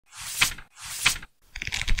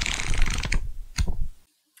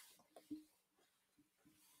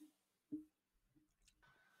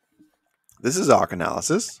This is arc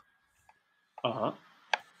analysis. Uh-huh.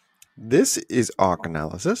 This is arc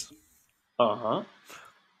analysis. Uh-huh.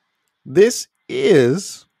 This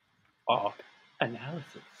is Arc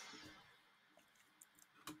analysis.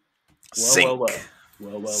 Sink.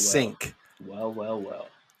 Well. Sink. Well.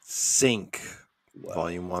 Sink.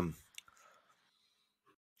 Volume 1.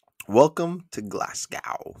 Welcome to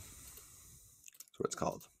Glasgow. That's what it's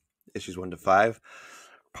called. Issues 1 to 5.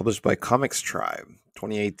 Published by Comics Tribe.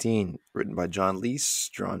 2018. Written by John Leese.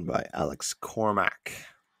 Drawn by Alex Cormack.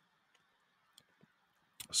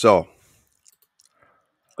 So.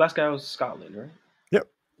 Glasgow's Scotland, right? Yep.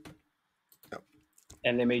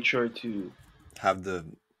 And they made sure to have the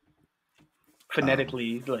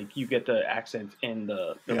phonetically, like you get the accent and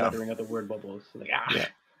the lettering of the word bubbles. Like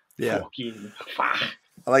fucking fuck.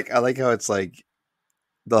 I like how it's like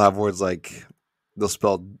they'll have words like they'll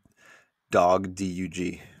spell dog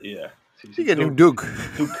D-U-G. Yeah. So you get new Doug.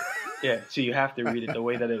 Yeah. So you have to read it the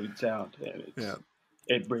way that it would sound, and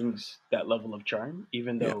it brings that level of charm,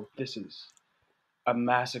 even though this is a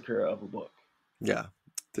massacre of a book. Yeah,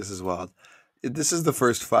 this is wild. This is the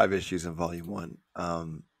first 5 issues in Volume 1.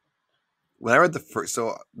 When I read the first,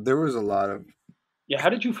 so there was a lot of. Yeah, how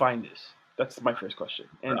did you find this? That's my first question.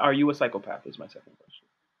 And are you a psychopath? Is my second question.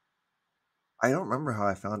 I don't remember how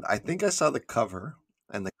I found it. I think I saw the cover,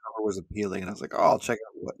 and the cover was appealing, and I was like, "Oh, I'll check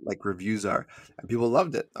out what like reviews are," and people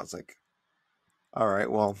loved it. I was like, "All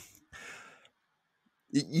right, well."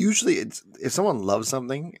 Usually, it's if someone loves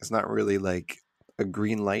something, it's not really like a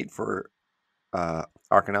green light for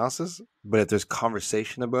arc analysis. But if there's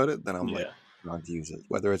conversation about it, then I'm like, I want to use it,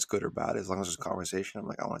 whether it's good or bad. As long as there's conversation, I'm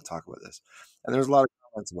like, I want to talk about this. And there's a lot of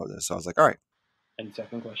comments about this, so I was like, all right. And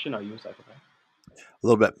second question, are you a psychopath? A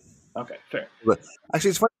little bit. Okay, fair. But actually,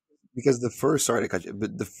 it's funny because the first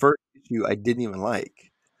issue I didn't even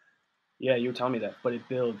like. Yeah, you were telling me that, but it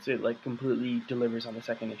builds. It like completely delivers on the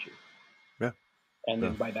second issue. Yeah. And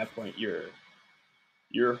then by that point, you're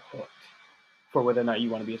hooked for whether or not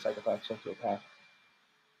you want to be a psychopath, sociopath,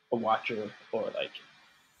 a watcher, or like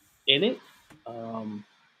in it.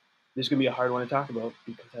 This is gonna be a hard one to talk about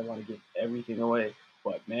because I want to give everything away.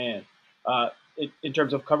 But man, in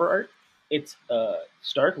terms of cover art, it's a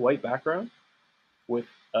stark white background with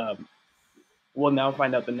we'll now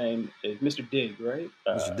find out the name is Mr. Dig, right?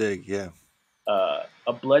 Mr. Dig, yeah.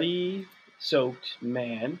 A bloody, soaked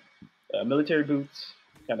man, military boots,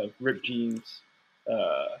 kind of ripped jeans,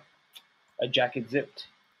 a jacket zipped,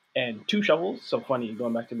 and 2 shovels. So funny,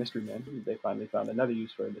 going back to Mystery Men, they finally found another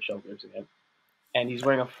use for the shovelers again. And he's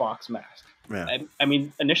wearing a fox mask. Yeah. I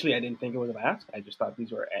mean, initially I didn't think it was a mask. I just thought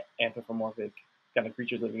these were anthropomorphic kind of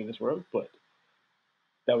creatures living in this world. But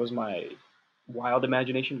that was my wild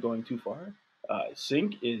imagination going too far.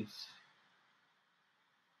 Sink is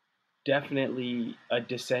definitely a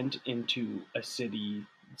descent into a city.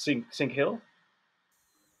 Sinkhill.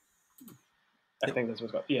 I think that's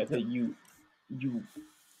what's called. Yeah, that you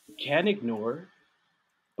can ignore,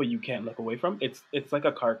 but you can't look away from. It's like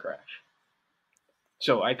a car crash.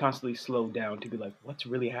 So I constantly slowed down to be like, what's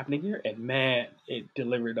really happening here? And man, it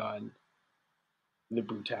delivered on the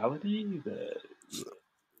brutality.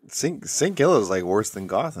 Sinkhill is like worse than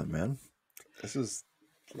Gotham, man. This is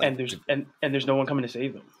like, and there's no one coming to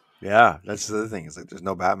save them. Yeah, that's the other thing. It's like there's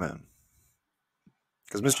no Batman.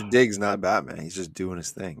 Because Mr. Dig's not Batman. He's just doing his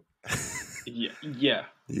thing. Yeah.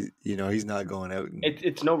 He's not going out.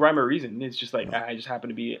 It's no rhyme or reason. It's just like I just happen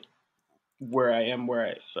to be where I am,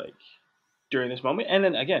 during this moment. And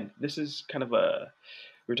then again, this is kind of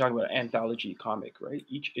we're talking about an anthology comic, right?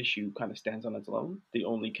 Each issue kind of stands on its own. The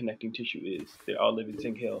only connecting tissue is they all live in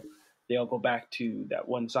Sinkhill. They all go back to that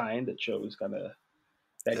one sign that shows kind of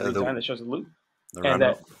that green sign that shows the loop. And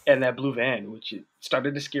that blue van, which it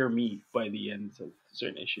started to scare me by the end of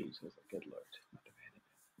certain issues. I was like, good lord, not the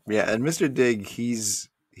van. Yeah, and Mr. Dig, he's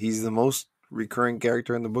the most recurring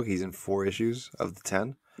character in the book. He's in 4 issues of the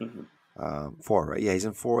 10. Mm-hmm. 4, right? Yeah, he's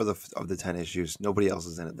in 4 of the 10 issues. Nobody else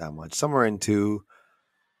is in it that much. Some are in 2.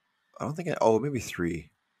 I don't think. Maybe 3.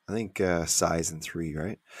 I think Sai's in 3,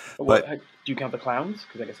 right? Well, do you count the clowns?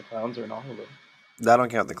 Because I guess the clowns are in all of them. I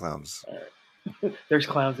don't count the clowns. All right. There's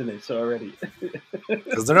clowns in it, so already.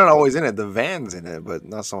 Because they're not always in it. The van's in it, but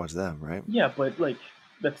not so much them, right? Yeah, but like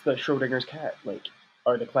that's the Schrodinger's cat. Like,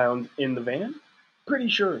 are the clowns in the van? Pretty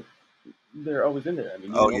sure they're always in there. I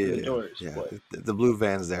mean, you open the doors. Yeah, the blue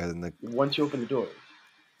van's there. Then once you open the doors,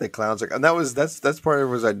 the clowns are, and that's part of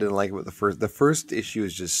what I didn't like about the first. The first issue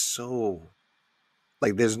is just so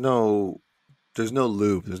like there's no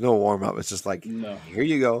loop, there's no warm up. It's just like here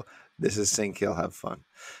you go. This is Sinkhill, have fun.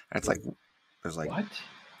 And it's like there's like what?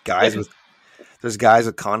 guys with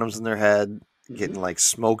condoms in their head, Hmm. getting like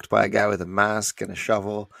smoked by a guy with a mask and a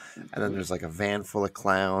shovel, and then Hmm. there's like a van full of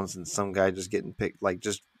clowns and some guy just getting picked, like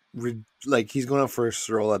just like he's going out for a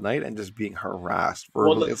stroll at night and just being harassed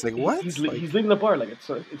Well, verbally. It's like what? Like he's leaving the bar. Like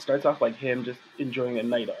it starts off like him just enjoying a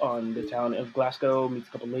night on the town of Glasgow. Meets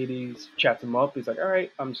a couple ladies, chats them up. He's like, all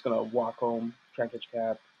right, I'm just gonna walk home, try and catch a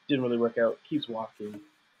cab. Didn't really work out. Keeps walking,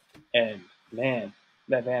 and man,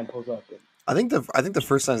 that van pulls up. And, I think the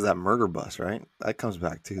first time is that murder bus, right? That comes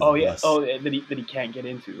back to the oh yeah, bus. that he can't get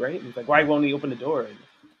into, right? And he's like, why Yeah, won't he open the door? And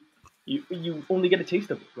you only get a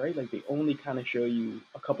taste of it, right? Like they only kind of show you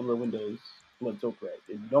a couple of windows when it's open, right?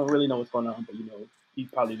 And you don't really know what's going on, but you know he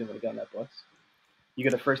probably didn't want to get on that bus. You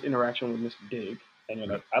get a first interaction with Mr. Dig, and you're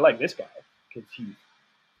yeah, like, I like this guy because he's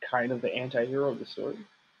kind of the anti-hero of the story.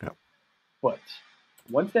 yeah. But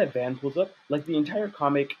once that van pulls up, like the entire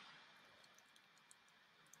comic,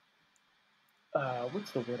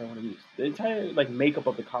 what's the word I want to use? The entire like makeup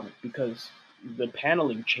of the comic because the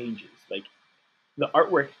paneling changes. Like the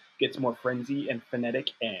artwork gets more frenzy and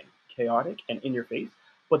phonetic and chaotic and in your face,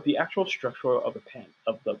 but the actual structure of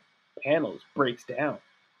the panels breaks down.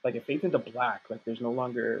 Like it fades into black. Like there's no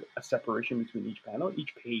longer a separation between each panel.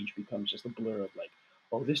 Each page becomes just a blur of like,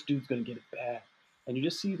 oh, this dude's gonna get it bad, and you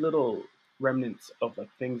just see little remnants of like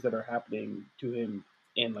things that are happening to him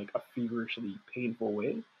in like a feverishly painful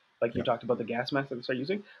way. Like you Yeah. talked about the gas mask that they start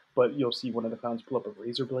using, but you'll see one of the clowns pull up a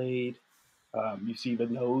razor blade. You see the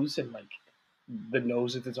nose and like the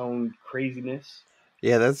nose is its own craziness.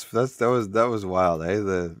 Yeah, that was wild.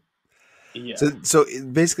 Eh? Yeah,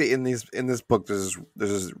 Basically in this book there's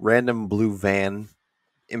this random blue van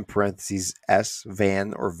in parentheses S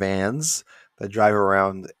van or vans that drive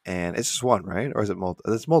around, and it's just one, right? Or is it multiple?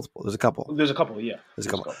 There's multiple. There's a couple. there's a couple. Yeah, There's a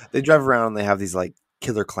there's a couple. couple. They drive around and they have these like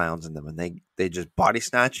killer clowns in them, and they just body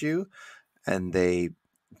snatch you and they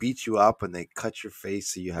beat you up and they cut your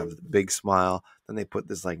face so you have the big smile. Then they put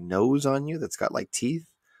this like nose on you that's got like teeth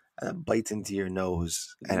and it bites into your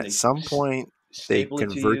nose. And And then at they some point they staple it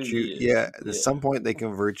to you. convert you. Yeah, Yeah, at yeah. some point they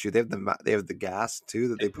convert you. They have the gas too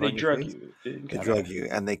that they put They on your drug face. you, They kind of. drug you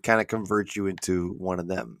and they kind of convert you into one of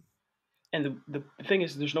them. And the thing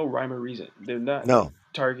is, there's no rhyme or reason. They're not like No,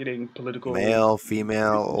 targeting political. male,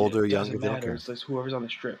 female, Yeah, older, it younger, doesn't they don't matter. care. It's just whoever's on the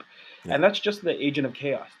strip, Yeah, and that's just the agent of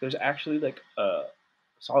chaos. There's actually like a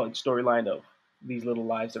solid storyline of these little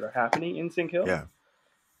lives that are happening in Sinkhill. yeah,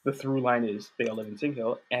 The through line is they all live in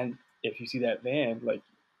Sinkhill, and if you see that van, like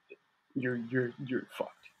you're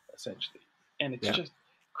fucked essentially, and it's yeah. just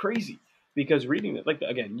crazy because reading it, like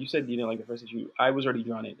again, you said you know like the first issue, I was already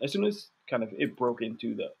drawn in as soon as kind of it broke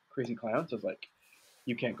into the crazy clowns. I was like,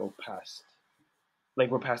 you can't go past, like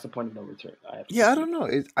we're past the point of no return. I have to Yeah, I proceed. don't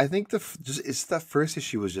know. I think just it's that first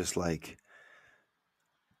issue was just like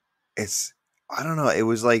it's I don't know. It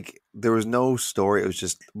was like there was no story. It was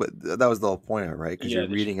just, but that was the whole point of it, right? Because Yeah, you're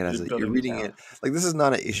reading it they're as you're building the reading it town. like this is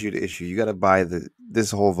not an issue to issue. You got to buy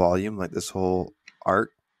this whole volume, like this whole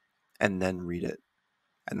art, and then read it,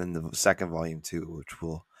 and then the second volume too, which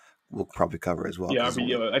we'll probably cover as well Yeah, because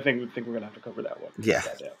only I think we're gonna have to cover that one. yeah,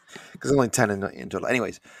 Goddamn. because only 10 in total.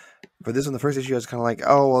 Anyways, for this one, the first issue, I was kind of like,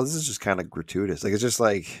 oh well, this is just kind of gratuitous. Like it's just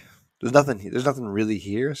like there's nothing really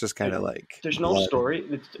here. It's just kind Like, of like there's no blood. story.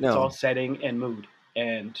 It's all No, setting and mood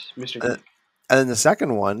and Mr. and, Dig. and then the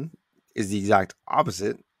second one is the exact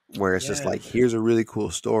opposite, where it's just Yeah, like here's a really cool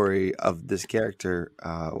story of this character.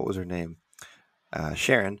 What was her name?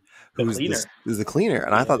 Sharon, the cleaner. who's the cleaner,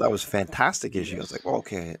 and I Yeah. thought that was fantastic issue. I was like, Yes.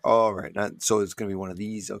 okay, all right, so it's gonna be one of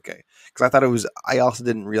these, okay? Because I thought it was. I also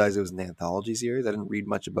didn't realize it was an anthology series. I didn't read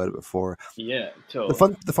much about it before. Yeah. Till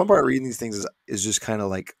The fun part of reading these things is just kind of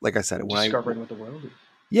like I said discovering what the world is.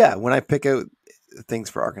 yeah, when I pick out things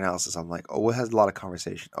for arc analysis, I'm like, oh, it has a lot of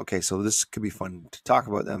conversation. Okay, so this could be fun to talk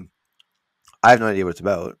about them. I have no idea what it's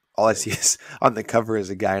about. All I Right. see is on the cover is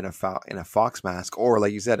a guy in a fox mask, or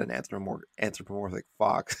like you said, an anthropomorphic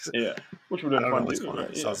fox. Yeah. Which would I have been don't know fun what's too, going right?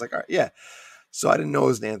 on. So I Yeah. was like, all right, yeah. So I didn't know it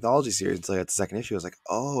was an anthology series until I got the second issue. I was like,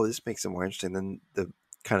 oh, this makes it more interesting. Then the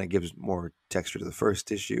kind of gives more texture to the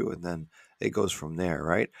first issue, and then it goes from there,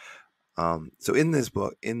 right? So in this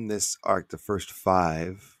book, in this arc, the first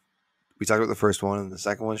five, we talked about the first one, and the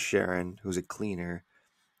second one's Sharon, who's a cleaner,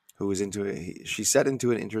 who is into it. She's set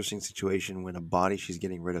into an interesting situation when a body she's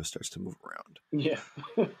getting rid of starts to move around. Yeah.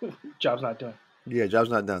 Job's not done. Yeah, job's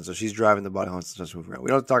not done, so she's driving the body home and starts to move around. We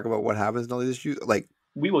don't talk about what happens in all these issues, like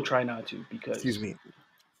We will try not to excuse because me,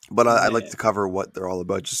 but I'd like man, to cover what they're all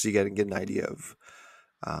about, just so you get an idea of.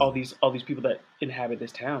 all these people that inhabit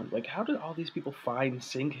this town, like how did all these people find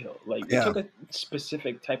Sinkhill? Like it Yeah, took a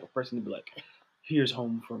specific type of person to be like, here's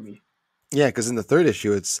home for me. Yeah, because in the third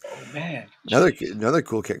issue, it's Oh man, another jeez. another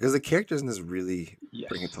cool character because the characters in this really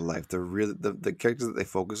bring it Yes. to life. They're really the characters that they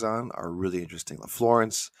focus on are really interesting. Like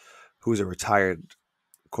Florence, who's a retired,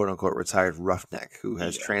 quote unquote, retired roughneck who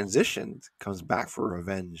has Yeah. transitioned, comes back for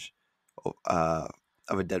revenge uh,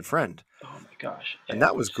 of a dead friend, Oh my gosh. and And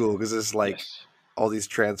that was cool because it's like yes. all these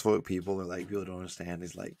transphobic people are like people don't understand.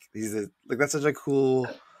 Like that's such a cool,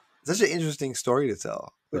 such an interesting story to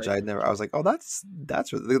tell. Which Right. I was like, oh, that's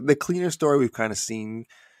the cleaner story we've kind of seen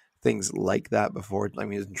things like that before. I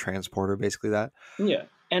mean, isn't Transporter basically that? Yeah.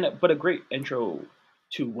 And but a great intro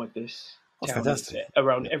to what this That's town is. fantastic.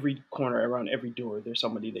 Around Yeah, every corner, around every door, there's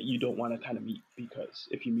somebody that you don't want to kind of meet, because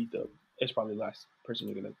if you meet them, it's probably the last person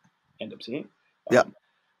you're gonna end up seeing. yeah, Um,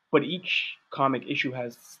 but each comic issue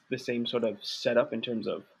has the same sort of setup in terms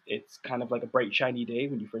of it's kind of like a bright shiny day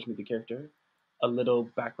when you first meet the character, a little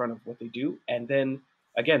background of what they do, and then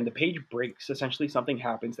again the page breaks. Essentially, something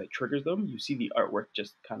happens that triggers them. You see the artwork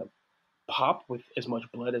just kind of pop with as much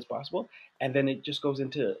blood as possible, and then it just goes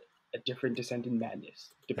into a different descent in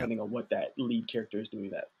madness yeah. depending on what that lead character is doing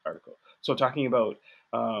that article. So talking about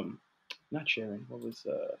um, not Sharon, what was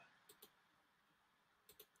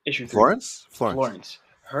issue three? Florence. Florence.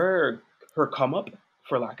 Her come up,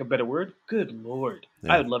 for lack of a better word. Good lord,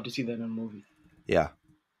 I Yeah, would love to see that in a movie. yeah.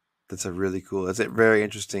 That's a really cool. That's a very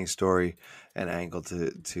interesting story and angle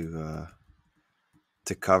to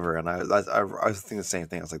cover. And I was thinking the same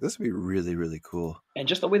thing. I was like, this would be really really cool. And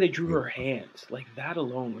just the way they drew Yeah, her hands, like that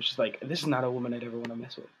alone was just like, this is not a woman I'd ever want to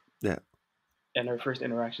mess with. yeah, And her first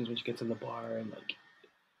interactions when she gets in the bar, and like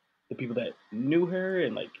the people that knew her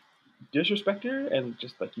and like disrespect her, and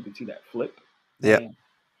just like you could see that flip, yeah. man.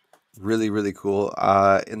 Really really cool.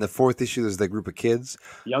 In the fourth issue, there's the group of kids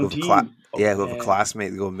who Young have a class. teen, oh Yeah, who have a man,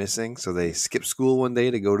 classmate go missing, so they skip school one day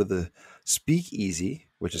to go to the speakeasy,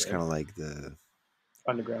 which is right? kind of like the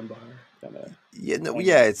Underground bar, kind of yeah, no,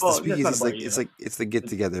 yeah, hangout. it's the Well, that's speakeasy. not a bar, yeah. It's the get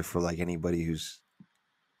together for like anybody who's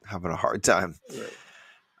having a hard time. Right.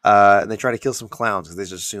 And they try to kill some clowns because they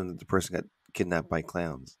just assume that the person got kidnapped by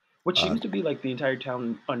clowns. Which Uh, seems to be like the entire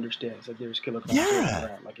town understands that there's killer clowns rolling yeah,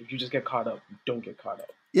 around. Like if you just get caught up, don't get caught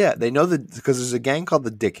up. yeah, they know that because there's a gang called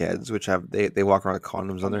the Dickheads, which have they walk around with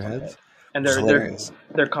condoms on their Condoms on the head, heads, and which is hilarious.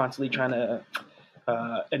 they're constantly trying to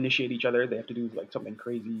initiate each other. They have to do like something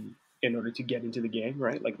crazy in order to get into the gang,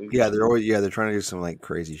 right? Like they, Yeah, they're trying to do some like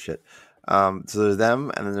crazy shit. So there's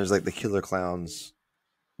them, and then there's like the killer clowns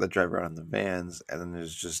that drive around in the vans, and then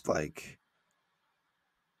there's just like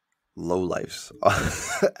low lifes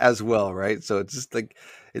as well, right? So it's just like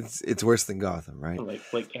it's worse than Gotham, right? like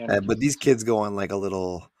But these anarchists. kids go on like a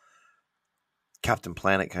little Captain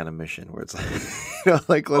Planet kind of mission where it's like, you know,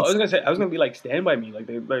 like Well, I was let's. gonna say I was gonna be like Stand by Me. Like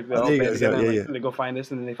they Oh, all there you band go. Yeah, together and yeah, like yeah, they go find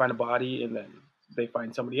this, and then they find a body, and then they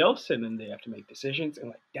find somebody else, and then they have to make decisions. And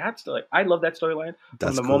like that's like I love that storyline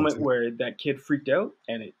from that's the cool moment too. where that kid freaked out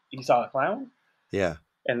and he saw a clown, Yeah,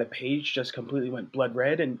 and the page just completely went blood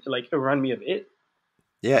red, and like it reminded me of it.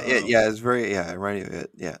 yeah. It's very right.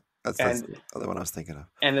 Yeah, that's And the other one I was thinking of.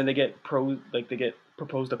 then they get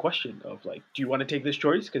proposed a question of like, do you want to take this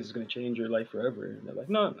choice because it's going to change your life forever? And they're like,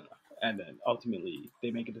 no, no, no. And then ultimately they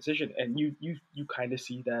make a decision, and you kind of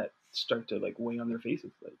see that start to like weigh on their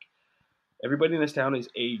faces. Like everybody in this town is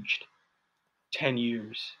aged 10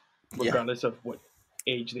 years, Yeah, regardless of what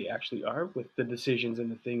age they actually are, with the decisions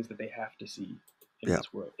and the things that they have to see in yeah.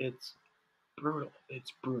 this world. It's brutal.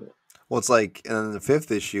 It's brutal. Well, it's like, and then the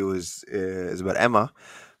fifth issue is about Emma,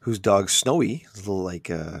 whose dog Snowy, is a little like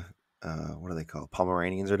what do they call it?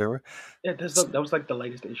 Pomeranians or whatever. Yeah, S- that was like the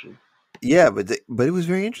lightest issue. Yeah, but it was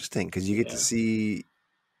very interesting because you get to Yeah, see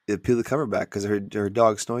peel the cover back because her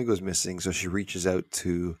dog Snowy goes missing, so she reaches out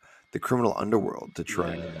to the criminal underworld to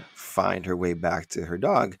try yeah. and find her way back to her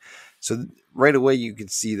dog. So right away you can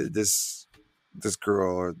see that this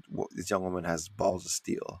girl or this young woman has balls of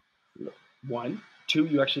steel. One, two.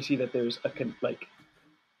 You actually see that there's like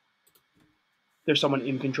there's someone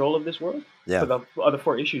in control of this world. For Yeah, the other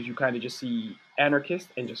four issues, you kind of just see anarchist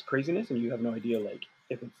and just craziness, and you have no idea like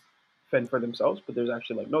if it's fend for themselves. But there's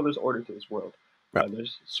actually like no, there's order to this world. right.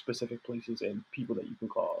 There's specific places and people that you can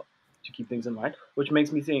call to keep things in line, which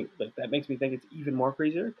makes me think like that makes me think it's even more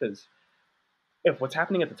crazier because if what's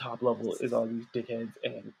happening at the top level is all these dickheads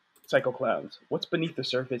and psycho clowns, what's beneath the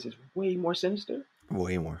surface is way more sinister,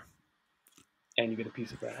 Way more. and you get a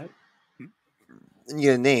piece of that. And you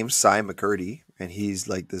get a name, Cy McCurdy, and he's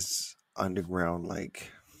like this underground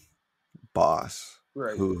like boss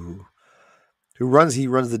Right. who runs he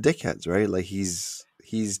runs the dickheads, right? Like he's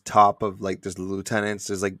top of like there's the lieutenants,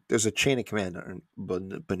 there's a chain of command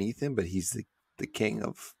beneath him, but he's the king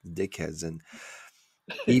of the dickheads. And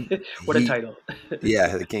he What a he title.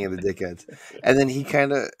 yeah, the king of the dickheads. And then he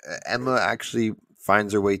kind of Emma actually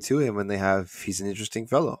finds her way to him, and he's an interesting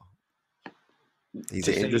fellow. He's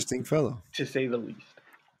to an say interesting fellow. to say the least.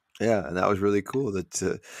 Yeah, and that was really cool.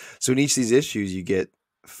 So in each of these issues, you get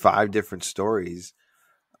five different stories.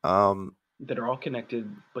 Um, That are all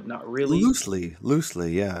connected, but not really.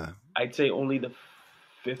 loosely, yeah, I'd say only the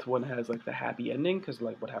fifth one has like the happy ending because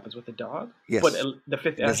like what happens with the dog. But yes, the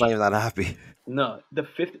fifth and it's not actually, even that happy. no, the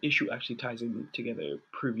fifth issue actually ties in together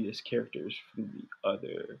previous characters from the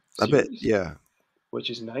other A bit, series, yeah, which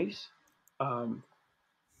is nice. Um,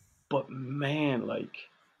 but man, like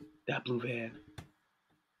that blue van.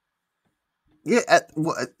 yeah.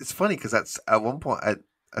 It's funny because that's at one point at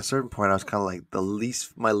a certain point, I was kind of like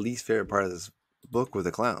my least favorite part of this book were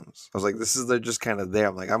the clowns. I was like, they're just kind of there.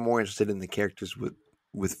 I'm like, I'm more interested in the characters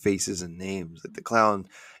with faces and names. Like the clown,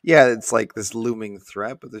 yeah, it's like this looming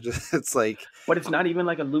threat, but they're just it's like, But it's not even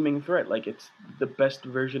like a looming threat. Like it's the best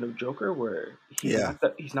version of Joker, where yeah,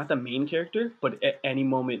 he's not the main character, but at any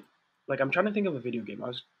moment, like I'm trying to think of a video game. I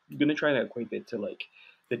was gonna try to equate it to like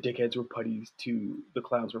the dickheads were putties to the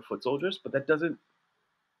clowns were foot soldiers, but that doesn't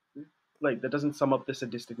sum up the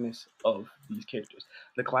sadisticness of these characters.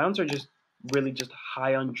 The clowns are just really just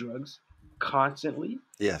high on drugs constantly,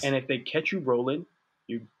 yes, and if they catch you rolling,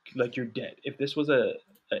 you're you're dead. If this was a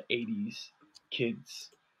 80s kids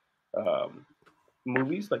um,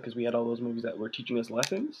 movies, like because we had all those movies that were teaching us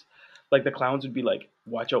lessons. Like the clowns would be like,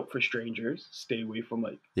 watch out for strangers, stay away from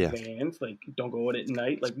like yes. vans, like don't go out at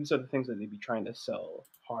night. Like these are the things that they'd be trying to sell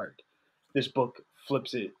hard. This book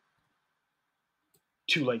flips it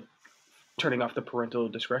to like turning off the parental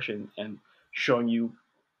discretion and showing you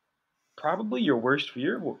probably your worst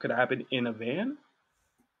fear, what could happen in a van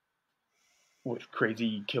with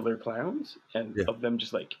crazy killer clowns, and Yeah. of them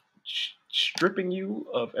just like stripping you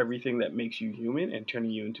of everything that makes you human and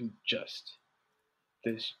turning you into just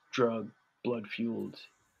this drug blood fueled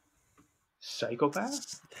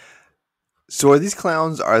psychopath. So are these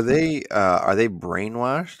clowns? Are they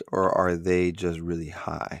brainwashed or are they just really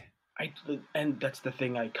high? I and that's the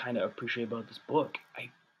thing I kind of appreciate about this book. I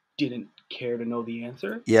didn't care to know the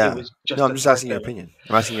answer. It Yeah. was No, just I'm to just start asking your there. opinion.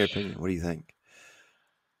 I'm asking your opinion. What do you think?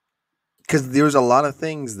 Because there's a lot of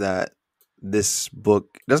things that this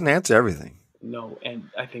book doesn't answer everything. No, and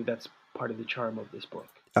I think that's part of the charm of this book.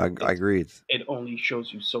 I It's agreed. it only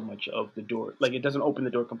shows you so much of the door. Like it doesn't open the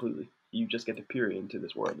door completely. You just get to peer into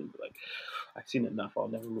this world and be like, I've seen enough. I'll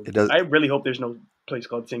never move It again. does. I really hope there's no place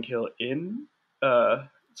called Sinkhill in uh,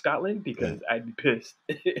 Scotland Yeah. because I'd be pissed.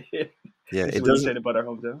 Yeah. This is what you said about our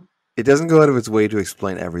hometown. It doesn't go out of its way to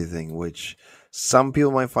explain everything, which some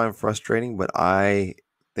people might find frustrating, but I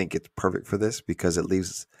think it's perfect for this because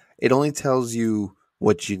it only tells you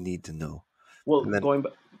what you need to know. Well, And then going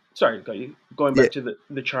back, sorry, to cut you. Going yeah, back to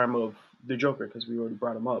the charm of the Joker because we already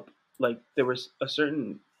brought him up. Like there was a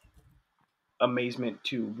certain amazement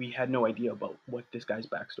to we had no idea about what this guy's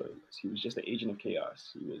backstory was. He was just an agent of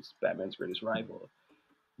chaos. He was Batman's greatest rival.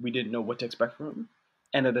 We didn't know what to expect from him.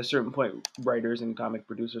 And at a certain point, writers and comic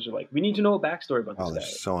producers are like, "We need to know a backstory about this oh, they're guy."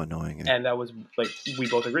 so annoying. And that was like we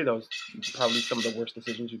both agree that was probably some of the worst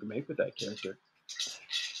decisions you could make with that character.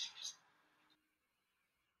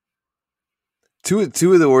 Two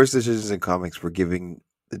of the worst decisions in comics were giving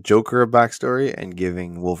the Joker a backstory and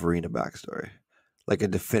giving Wolverine a backstory, like a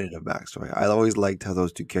definitive backstory. I always liked how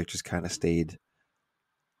those two characters kind of stayed,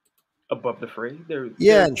 Above the fray,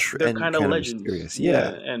 yeah, they're and kind of kind of legends, mysterious.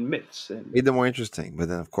 yeah, Yeah, and myths. And made them more interesting. But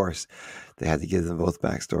then, of course, they had to give them both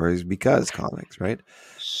backstories because comics, right?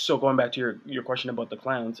 so going back to your question about the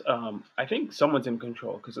clowns, I think someone's in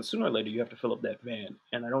control because sooner or later you have to fill up that van,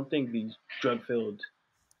 and I don't think these drug filled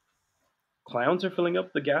clowns are filling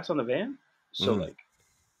up the gas on the van. So Mm. like,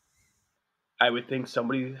 I would think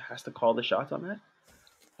somebody has to call the shots on that,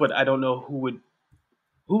 but I don't know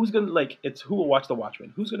who's gonna like it's who will watch the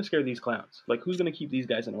Watchmen. Who's gonna scare these clowns? Like who's gonna keep these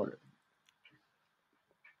guys in order?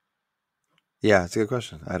 Yeah, it's a good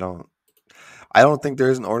question. I don't think there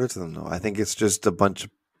is an order to them though. I think it's just a bunch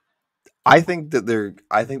of. I think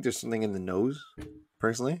there's something in the nose,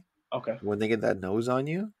 personally. Okay, When they get that nose on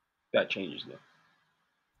you, that changes them.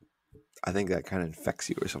 I think that kind of infects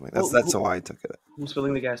you or something. Well, That's how I took it. who's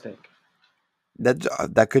filling the gas tank?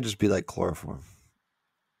 That could just be like chloroform.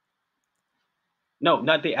 No,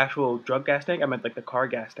 not the actual drug gas tank. I meant like the car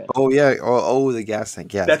gas tank. Oh yeah. The gas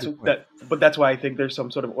tank. Yeah, that's a That's good point. that, but that's why I think there's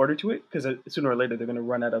some sort of order to it because sooner or later they're going to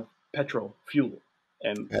run out of petrol fuel,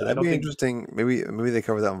 and Yeah, I that'd don't be think. interesting. Maybe they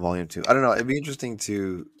cover that in volume two. I don't know. It'd be interesting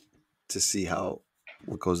to see how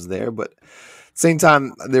what goes there. But same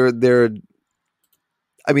time, they're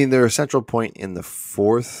a central point in the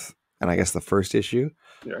fourth. and I guess the first issue.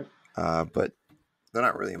 Yeah. But they're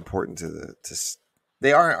not really important to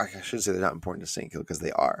they are. I should say they're not important to Sinkhill because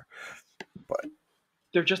they are. But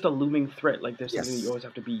They're just a looming threat. Like there's something that you yes, always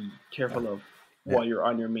have to be yeah, careful of yeah, while you're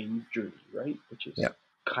on your main journey, right? Which is yeah,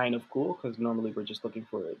 kind of cool because normally we're just looking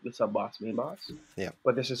for the sub boss, main boss. yeah.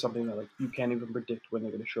 But this is something that like you can't even predict when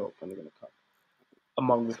they're going to show up, when they're going to come,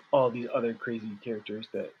 among with all these other crazy characters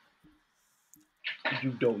that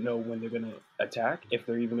you don't know when they're going to attack, if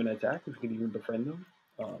they're even going to attack, if you can even befriend them.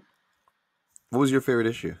 Um, What was your favorite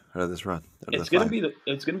issue out of this run? Out of the five,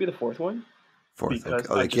 it's gonna be the fourth one fourth? Okay. because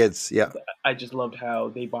Oh, the kids. Yeah, I just loved how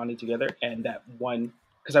they bonded together and that one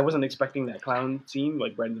because I wasn't expecting that clown scene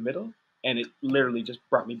like right in the middle, and it literally just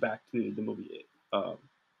brought me back to the movie.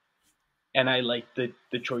 And I liked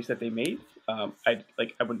the choice that they made. I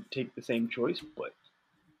wouldn't take the same choice, but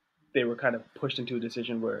they were kind of pushed into a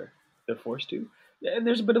decision where they're forced to. And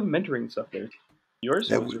there's a bit of mentoring stuff there. Yours?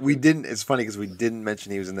 yeah. What was We, your we favorite? didn't. It's funny because we didn't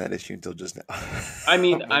mention he was in that issue until just now. I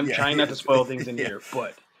mean, But I'm yeah, trying not to spoil things in yeah, here,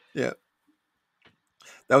 but yeah.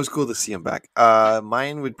 That was cool to see him back.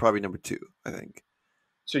 Mine would probably number two. I think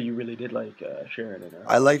so you really did like Sharon and her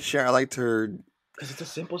I liked Sharon. I liked her. because it's a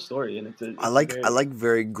simple story and I it's like I very like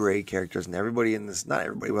very gray characters, and everybody in this, not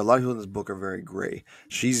everybody, but a lot of people in this book are very gray.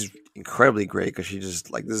 She's incredibly gray because she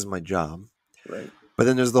just like, this is my job. right. But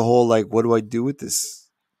then there's the whole like, what do I do with this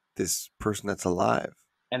person that's alive?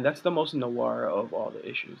 And that's the most noir of all the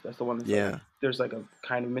issues. That's the one that's like Yeah, there's like a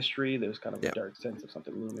kind of mystery. There's kind of a yeah. dark sense of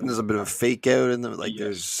something And looming. there's a bit of a fake out in them. Like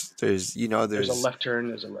Yes, there's there's a there's left turn.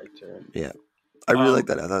 There's a right turn. yeah. I really like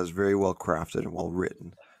Um, that. I thought it was very well crafted and well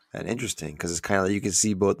written and interesting because it's kind of like you can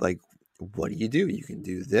see both like, what do? You can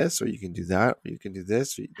do this or you can do that or you can do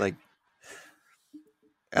this or like,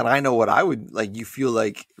 and I know what I would like. You feel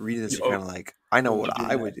like reading this, you, you're oh, kind of like, I know what would what you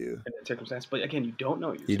do I would do. in that circumstance? But again, you don't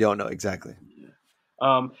know You yourself. don't know exactly. Yeah.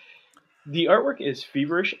 Um, the artwork is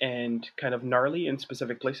feverish and kind of gnarly in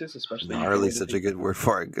specific places, especially the Gnarly way is that such a they good word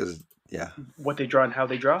for it because yeah, what they draw and how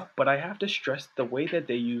they draw. But I have to stress the way that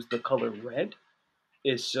they use the color red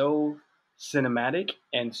is so cinematic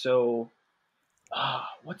and so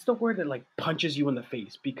what's the word that like punches you in the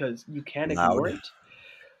face because you can't ignore loud,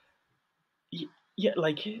 it. Yeah,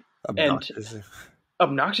 like and obnoxious.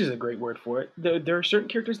 obnoxious is a great word for it. There are certain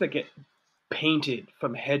characters that get painted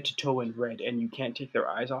from head to toe in red, and you can't take their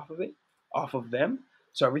eyes off of them.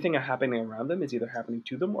 So everything happening around them is either happening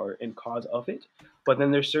to them or in cause of it. But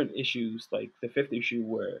then there's certain issues, like the fifth issue,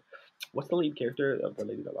 where what's the lead character of the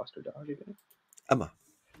lady that lost her dog again? Emma.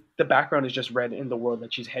 The background is just red in the world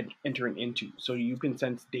that she's entering into, so you can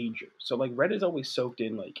sense danger. So like red is always soaked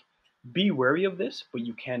in like, be wary of this, but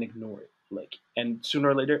you can't ignore it. Like, and sooner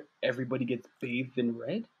or later, everybody gets bathed in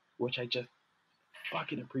red, which I just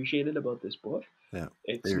fucking appreciated about this book. Yeah,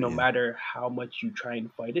 It's there. no Yeah, matter how much you try and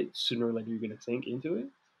fight it, sooner or later you're gonna sink into it.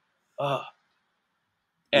 Uh,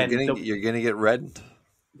 and the you're gonna get red.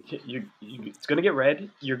 it's gonna get red.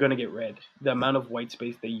 You're gonna get red. The Yeah, amount of white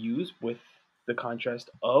space they use with the contrast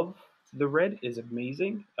of the red is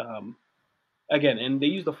amazing. Again, and they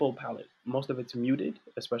use the full palette. Most of it's muted,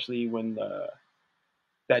 especially when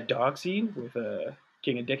that dog scene with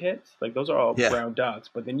King of Dickheads. Like those are all yeah. brown dogs,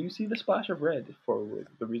 but then you see the splash of red for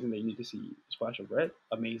the reason that you need to see a splash of red.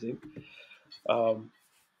 Amazing. Um,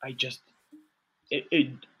 I just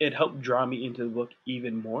it helped draw me into the book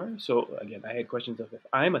even more. So again, I had questions of if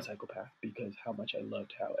I'm a psychopath because how much I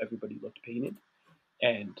loved how everybody looked painted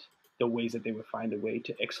and the ways that they would find a way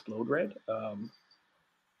to explode red.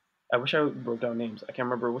 I wish I wrote down names. I can't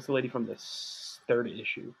remember what's the lady from this third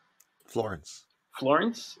issue. Florence.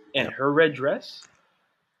 Florence and Yeah, her red dress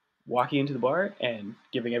walking into the bar and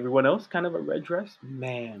giving everyone else kind of a red dress.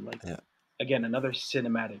 Man, like yeah. again, another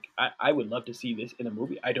cinematic. I would love to see this in a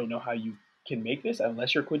movie. I don't know how you can make this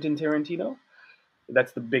unless you're Quentin Tarantino.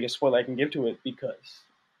 That's the biggest spoiler I can give to it because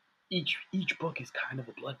each book is kind of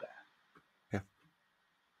a bloodbath. Yeah.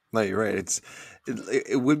 No, you're right.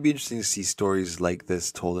 It would be interesting to see stories like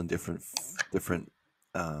this told in different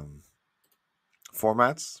um,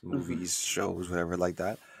 formats, Mm-hmm. movies, shows, whatever like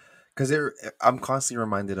that. Because I'm constantly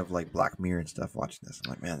reminded of like Black Mirror and stuff watching this. I'm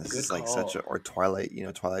like, man, this Good is like such a, call. or Twilight,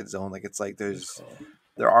 Twilight Zone. Like it's like Good call.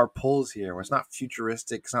 there are pulls here where it's not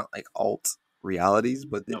futuristic, it's not like alt realities,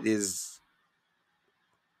 but it No. is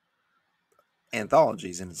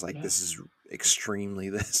anthologies, and it's like Yeah. this is extremely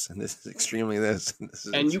this, and this is extremely this, and this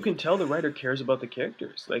is And you can tell the writer cares about the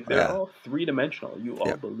characters. Like they're yeah, all three dimensional. You all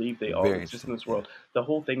yeah, believe they all very exist in interesting. this Yeah, world. The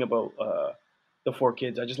whole thing about the four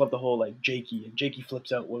kids, I just love the whole like Jakey and Jakey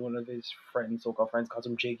flips out when one of his friends, so called friends, calls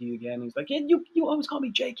him Jakey again. He's like, "Yeah, you always call me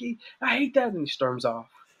Jakey. I hate that," and he storms off.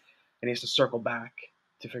 And he has to circle back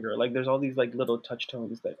to figure out. Like there's all these like little touch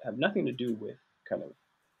tones that have nothing to do with kind of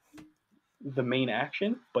the main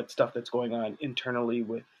action, but stuff that's going on internally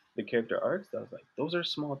with the character arcs. I was like, those are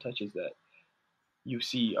small touches that you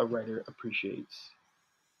see a writer appreciates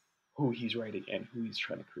who he's writing and who he's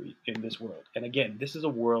trying to create in this world. And again, this is a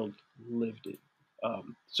world lived in.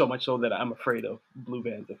 So much so that I'm afraid of blue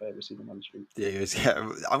vans if I ever see them on the street. Yeah, yeah.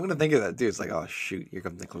 I'm gonna think of that too. It's like, oh shoot, here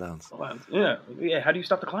come the clowns. Clowns. Yeah, yeah. How do you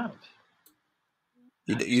stop the clowns?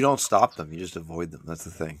 You don't stop them. You just avoid them. That's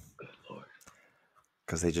the thing. Good lord.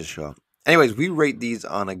 Because they just show up. Anyways, we rate these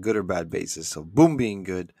on a good or bad basis. So boom being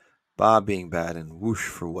good, Bob being bad, and whoosh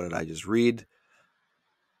for what did I just read?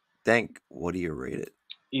 Dank, what do you rate it?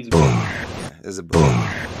 Easy. Yeah, it's a boom.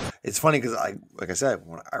 It's funny because like I said,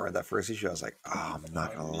 when I read that first issue, I was like, oh, I'm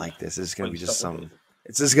not gonna like this. This is gonna be just some.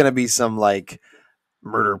 It's just gonna be some like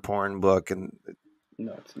murder porn book, and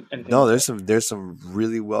no, it's anything. No, there's some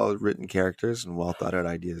really well written characters and well thought out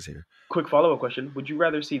ideas here. Quick follow up question: would you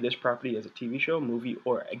rather see this property as a TV show, movie,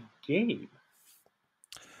 or a game?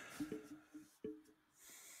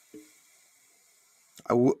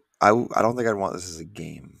 I don't think I'd want this as a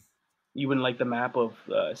game. You wouldn't like the map of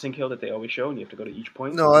Sinkhill that they always show, and you have to go to each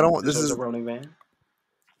point. No, I don't. This is a roaming van.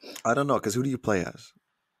 I don't know, because who do you play as?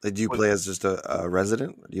 Do you play as just a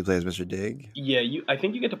resident? Do you play as Mr. Dig? Yeah, I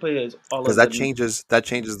think you get to play as all of them. Because that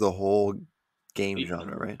changes the whole game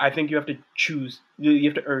genre, right? I think you have to choose. You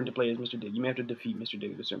have to earn to play as Mr. Dig. You may have to defeat Mr.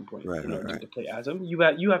 Dig at a certain point in order to play as him. You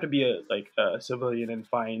have to be a civilian and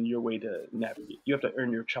find your way to navigate. You have to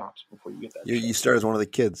earn your chops before you get that. You start as one of the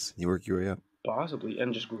kids. You work your way up. Possibly,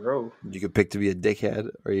 and just grow. You could pick to be a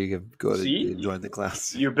dickhead, or you could go to join the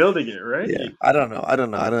class. You're building it, right? Yeah, I don't know.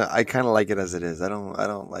 I kind of like it as it is. I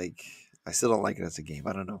still don't like it as a game.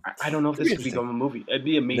 I don't know. I don't know if this could become a movie. It'd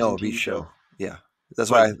be amazing. No, it'd be show. Yeah,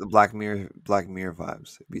 that's why the Black Mirror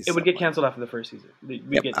vibes. It would get canceled after the first season. We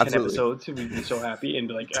get 10 episodes, and we'd be so happy and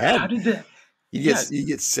be like, 10? How did that? You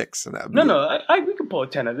get 6 in that. We could pull a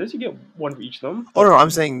 10 of this. You get one for each of them. Oh no, I'm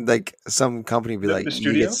saying like some company be like, the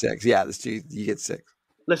studio? You get 6. Yeah, you get 6.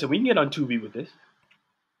 Listen, we can get on Tubi with this.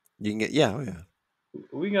 You can get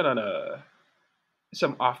We can get on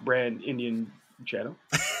some off-brand Indian channel.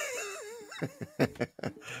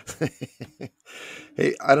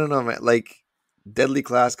 Hey, I don't know, man. Like Deadly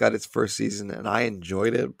Class got its first season, and I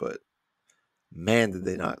enjoyed it, but man, did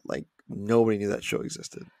they not! Like nobody knew that show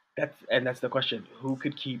existed. That's the question. Who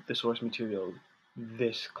could keep the source material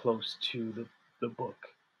this close to the book?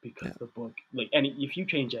 Because the book, if you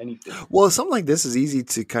change anything. Well, something like this is easy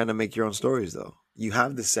to kind of make your own stories, though. You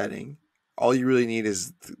have the setting. All you really need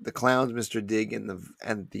is the clowns, Mr. Dig, and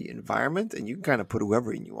the environment, and you can kind of put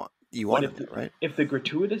whoever you want. Right? If the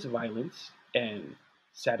gratuitous violence and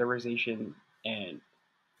satirization and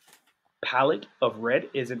palette of red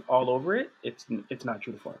isn't all over it, it's not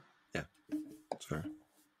true to form. Yeah, that's fair.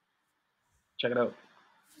 Check it out.